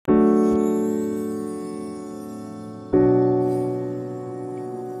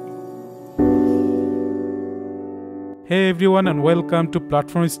Hey everyone and welcome to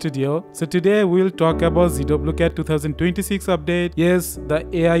Platform Studio. So today we'll talk about ZWCAD 2026 update. Yes, the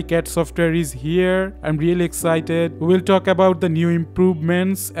AI CAD software is here. I'm really excited. We will talk about the new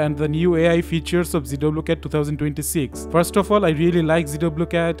improvements and the new AI features of ZWCAD 2026. First of all, I really like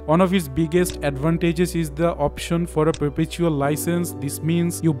ZWCAD. One of its biggest advantages is the option for a perpetual license. This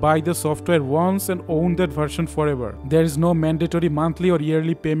means you buy the software once and own that version forever. There is no mandatory monthly or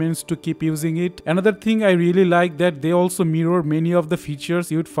yearly payments to keep using it. Another thing I really like that they also mirror many of the features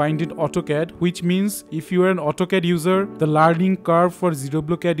you'd find in AutoCAD, which means if you are an AutoCAD user, the learning curve for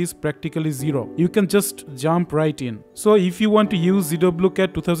ZWCAD is practically zero. You can just jump right in. So if you want to use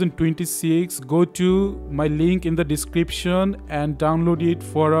ZWCAD 2026, go to my link in the description and download it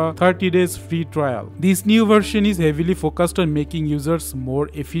for a 30 days free trial. This new version is heavily focused on making users more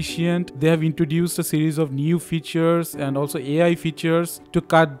efficient. They have introduced a series of new features and also AI features to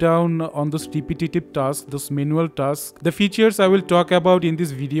cut down on those repetitive tasks, those manual tasks. The features I will talk about in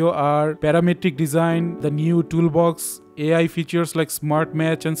this video are Parametric Design, the new Toolbox, AI features like Smart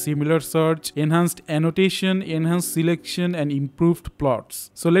Match and Similar Search, enhanced annotation, enhanced selection, and improved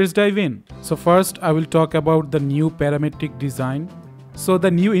plots. So let's dive in. So first I will talk about the new Parametric Design. So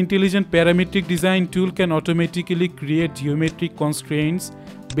the new intelligent Parametric Design tool can automatically create geometric constraints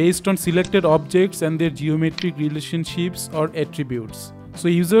based on selected objects and their geometric relationships or attributes. So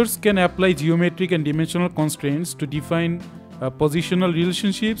users can apply geometric and dimensional constraints to define positional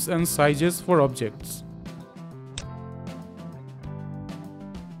relationships and sizes for objects.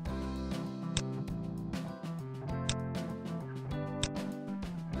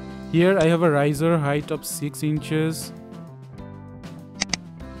 Here I have a riser height of 6 inches.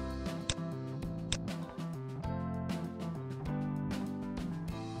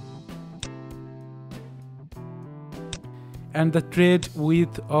 And the thread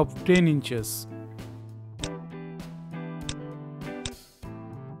width of 10 inches.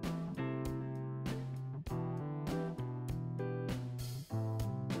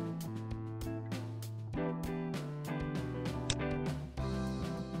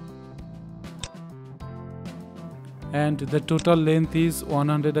 And the total length is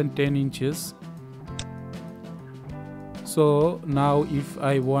 110 inches. So now if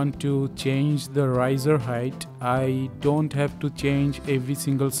I want to change the riser height, I don't have to change every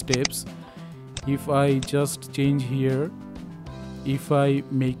single steps. If I just change here, if I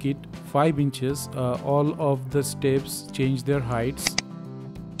make it 5 inches, all of the steps change their heights.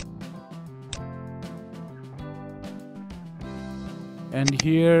 And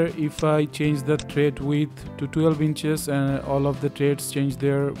here if I change the thread width to 12 inches and all of the threads change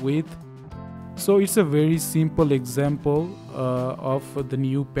their width. So it's a very simple example of the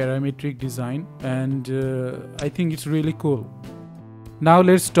new parametric design, and I think it's really cool. Now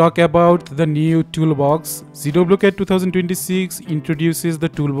let's talk about the new toolbox. ZWCAD 2026 introduces the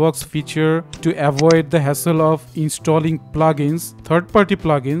toolbox feature to avoid the hassle of installing plugins, third-party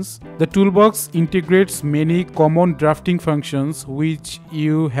plugins. The toolbox integrates many common drafting functions which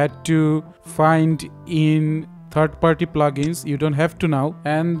you had to find in third-party plugins. You don't have to now,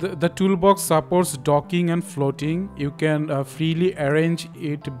 and the toolbox supports docking and floating. You can freely arrange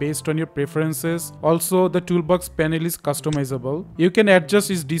it based on your preferences. Also, the toolbox panel is customizable. You can adjust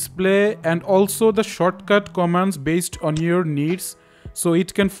its display and also the shortcut commands based on your needs, so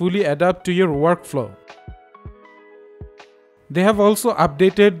it can fully adapt to your workflow. They have also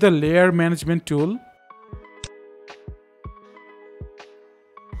updated the layer management tool.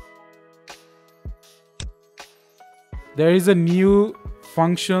 There is a new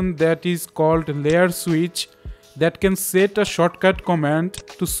function that is called layer switch that can set a shortcut command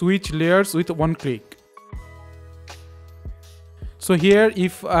to switch layers with one click. So here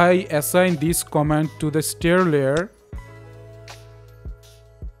if I assign this command to the stair layer,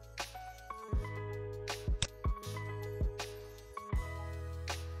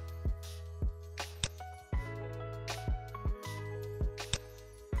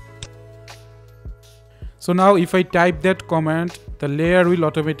 so now if I type that command, the layer will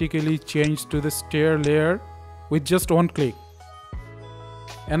automatically change to the stair layer with just one click.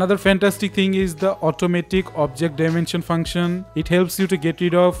 Another fantastic thing is the automatic object dimension function. It helps you to get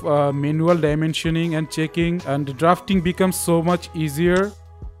rid of manual dimensioning and checking, and drafting becomes so much easier.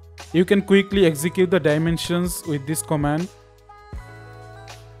 You can quickly execute the dimensions with this command.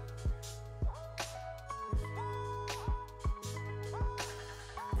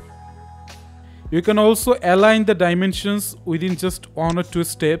 You can also align the dimensions within just 1 or 2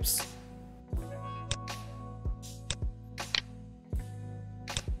 steps.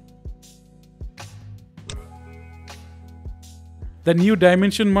 The new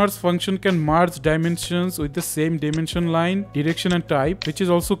dimension merge function can merge dimensions with the same dimension line, direction and type, which is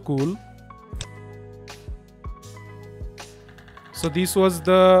also cool. So this was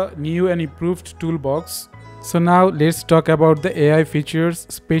the new and improved toolbox. So now let's talk about the AI features,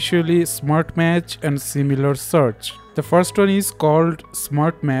 especially Smart Match and Similar Search. The first one is called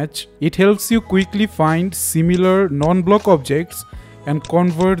Smart Match. It helps you quickly find similar non-block objects and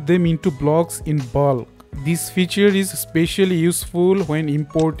convert them into blocks in bulk. This feature is especially useful when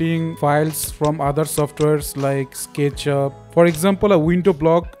importing files from other softwares like SketchUp. For example, a window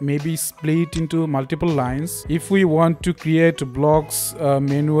block may be split into multiple lines. If we want to create blocks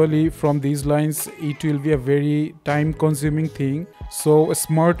manually from these lines, it will be a very time-consuming thing. So a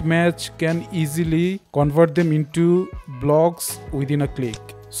Smart Match can easily convert them into blocks within a click.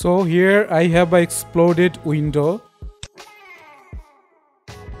 So here I have an exploded window.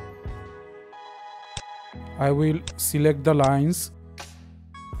 I will select the lines.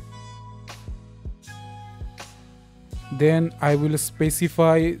 Then I will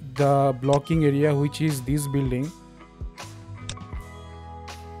specify the blocking area, which is this building.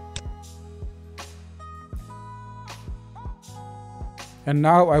 And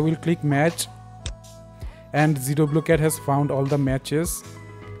now I will click match, and ZWCAD has found all the matches,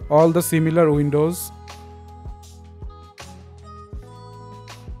 all the similar windows.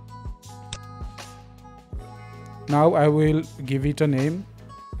 Now I will give it a name.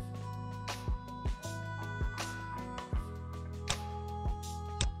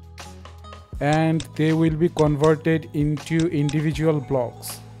 And they will be converted into individual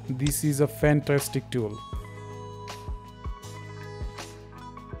blocks. This is a fantastic tool.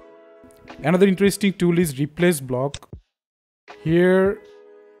 Another interesting tool is replace block. Here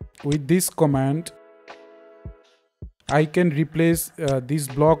with this command, I can replace this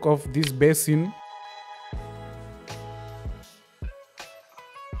block of this basin.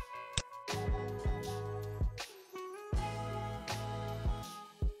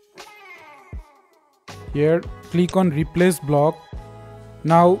 Here, click on replace block.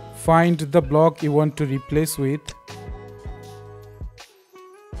 Now find the block you want to replace with.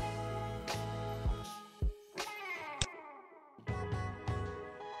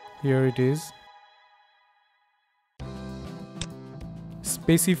 Here it is.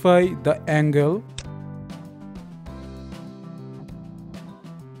 Specify the angle.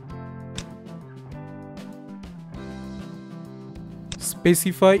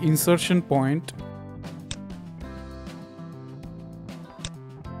 Specify insertion point.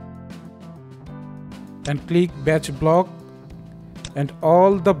 And click batch block, and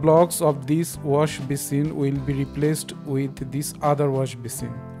all the blocks of this wash basin will be replaced with this other wash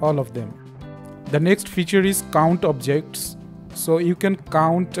basin, all of them. The next feature is count objects. So you can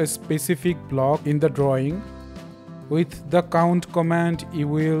count a specific block in the drawing. With the count command, you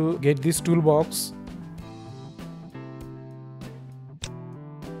will get this toolbox.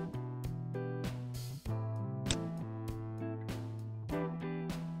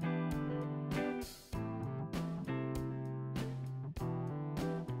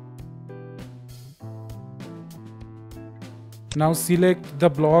 Now select the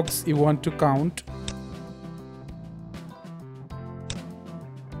blocks you want to count.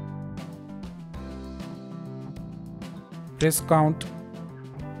 Press count,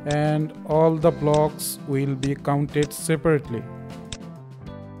 and all the blocks will be counted separately.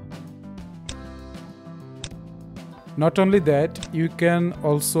 Not only that, you can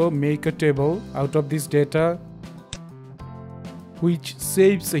also make a table out of this data, which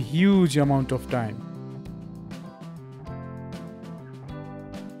saves a huge amount of time.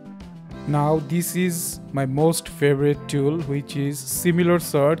 Now this is my most favorite tool, which is similar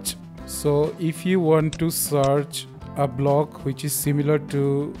search. So if you want to search a block which is similar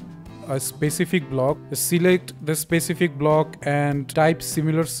to a specific block, select the specific block and type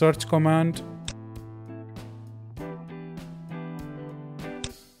similar search command.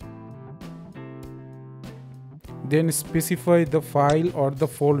 Then specify the file or the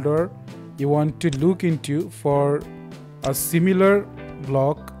folder you want to look into for a similar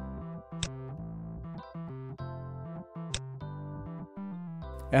block.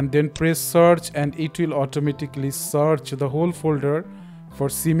 And then press search, and it will automatically search the whole folder for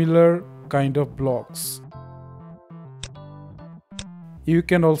similar kind of blocks. You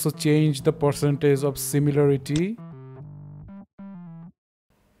can also change the percentage of similarity.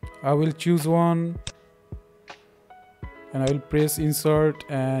 I will choose one, and I will press insert,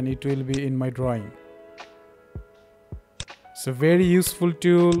 and it will be in my drawing. It's a very useful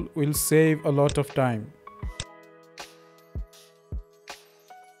tool, will save a lot of time.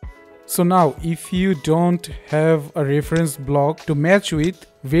 So now if you don't have a reference block to match with,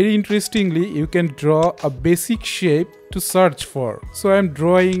 very interestingly you can draw a basic shape to search for. So I'm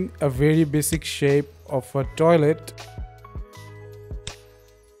drawing a very basic shape of a toilet.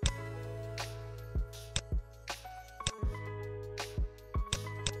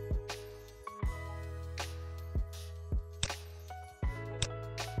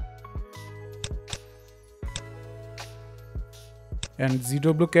 And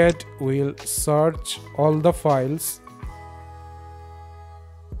ZWCAD will search all the files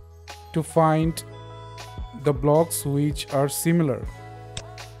to find the blocks which are similar.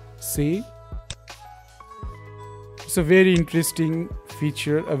 See? It's a very interesting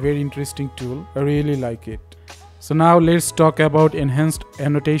feature, a very interesting tool. I really like it. So now let's talk about enhanced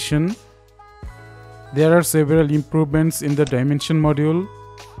annotation. There are several improvements in the dimension module.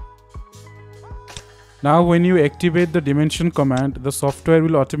 Now when you activate the dimension command, the software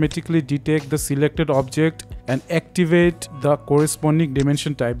will automatically detect the selected object and activate the corresponding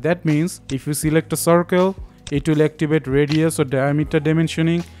dimension type. That means if you select a circle, it will activate radius or diameter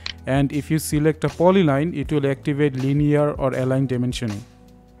dimensioning, and if you select a polyline, it will activate linear or align dimensioning.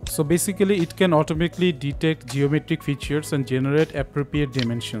 So basically it can automatically detect geometric features and generate appropriate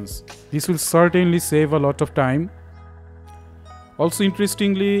dimensions. This will certainly save a lot of time. Also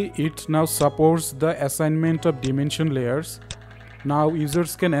interestingly, it now supports the assignment of dimension layers. Now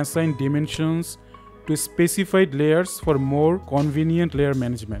users can assign dimensions to specified layers for more convenient layer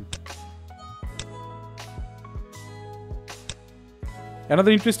management.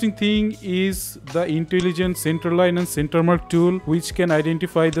 Another interesting thing is the intelligent centerline and center mark tool, which can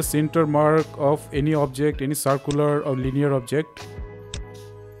identify the center mark of any object, any circular or linear object.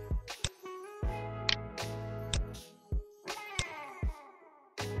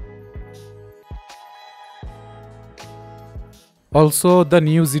 Also, the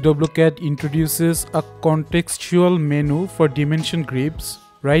new ZWCAD introduces a contextual menu for dimension grids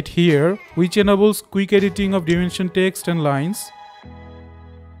right here, which enables quick editing of dimension text and lines.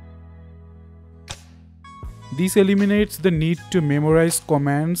 This eliminates the need to memorize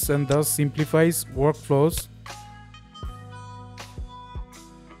commands and thus simplifies workflows.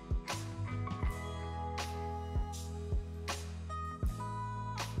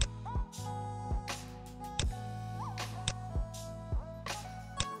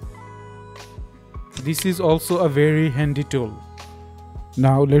 This is also a very handy tool.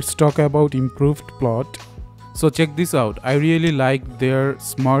 Now let's talk about improved plot. So check this out. I really like their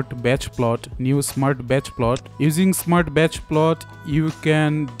smart batch plot, new smart batch plot. Using smart batch plot, you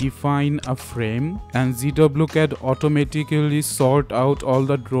can define a frame and ZWCAD automatically sort out all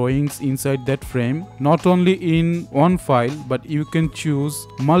the drawings inside that frame. Not only in one file, but you can choose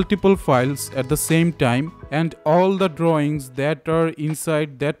multiple files at the same time, and all the drawings that are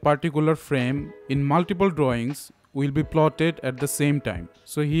inside that particular frame in multiple drawings will be plotted at the same time.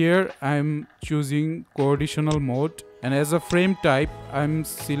 So here I am choosing coordinational mode, and as a frame type I am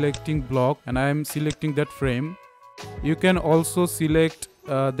selecting block and I am selecting that frame. You can also select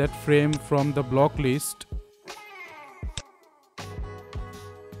that frame from the block list.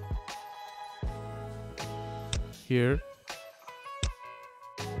 Here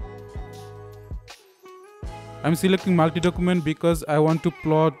I am selecting multi-document because I want to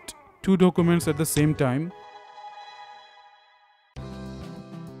plot two documents at the same time.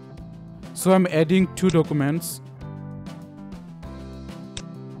 So I'm adding two documents.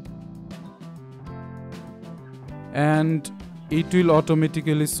 And it will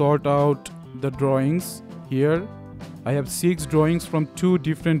automatically sort out the drawings. Here I have 6 drawings from 2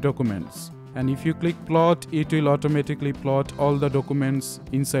 different documents. And if you click plot, it will automatically plot all the documents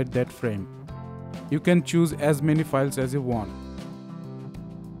inside that frame. You can choose as many files as you want.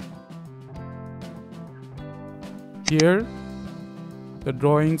 Here the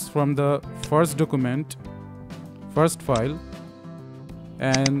drawings from the first document, first file,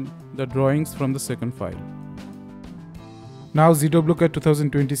 and the drawings from the second file. Now ZWCAD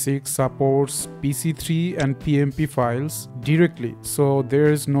 2026 supports PC3 and PMP files directly, so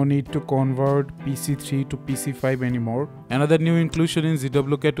there is no need to convert PC3 to PC5 anymore. Another new inclusion in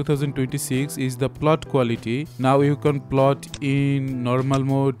ZWCAD 2026 is the plot quality. Now you can plot in normal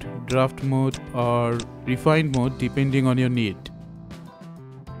mode, draft mode, or refined mode depending on your need.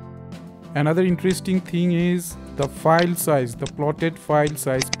 Another interesting thing is the file size. The plotted file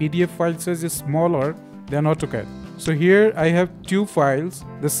size, PDF file size, is smaller than AutoCAD. So here I have 2 files,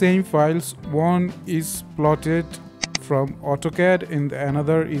 the same files. One is plotted from AutoCAD and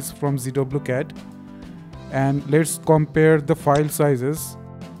another is from ZWCAD. And let's compare the file sizes.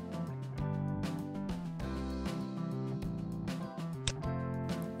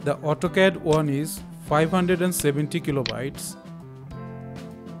 The AutoCAD one is 570 kilobytes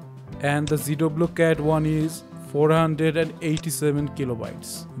and the ZWCAD one is 487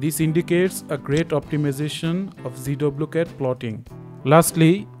 kilobytes. This indicates a great optimization of ZWCAD plotting.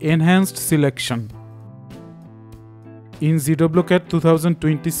 Lastly, enhanced selection. In ZWCAD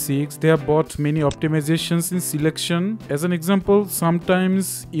 2026, they have brought many optimizations in selection. As an example,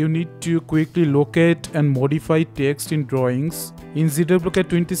 sometimes you need to quickly locate and modify text in drawings. In ZWCAD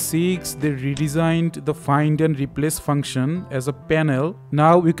 26, they redesigned the find and replace function as a panel.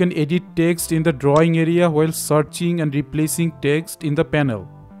 Now we can edit text in the drawing area while searching and replacing text in the panel.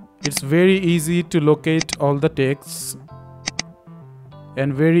 It's very easy to locate all the texts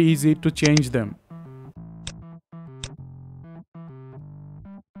and very easy to change them.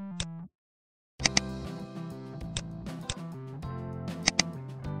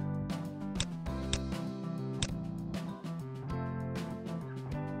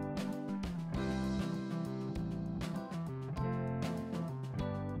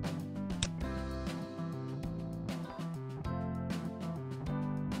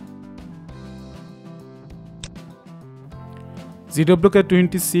 ZWCAD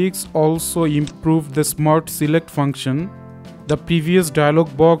 26 also improved the Smart Select function. The previous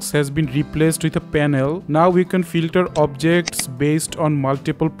dialog box has been replaced with a panel. Now we can filter objects based on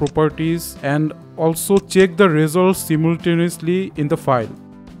multiple properties and also check the results simultaneously in the file.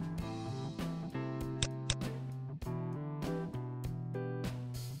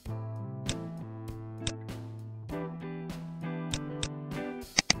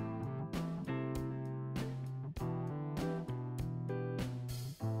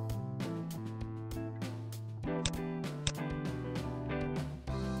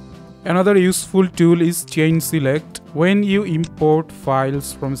 Another useful tool is Chain Select. When you import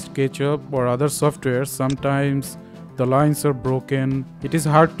files from SketchUp or other software, sometimes the lines are broken. It is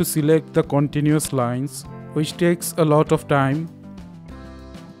hard to select the continuous lines, which takes a lot of time.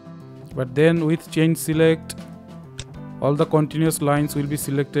 But then with Chain Select, all the continuous lines will be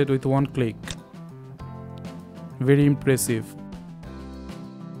selected with one click. Very impressive.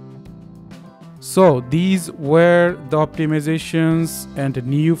 So these were the optimizations and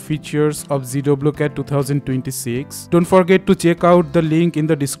new features of ZWCAD 2026. Don't forget to check out the link in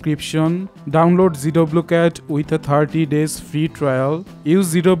the description. Download ZWCAD with a 30 days free trial.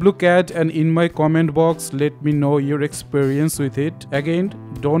 Use ZWCAD and in my comment box let me know your experience with it. Again,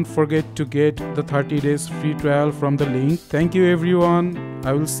 don't forget to get the 30 days free trial from the link. Thank you everyone.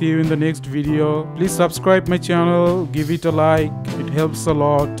 I will see you in the next video. Please subscribe my channel, give it a like. It helps a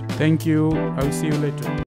lot. Thank you. I will see you later.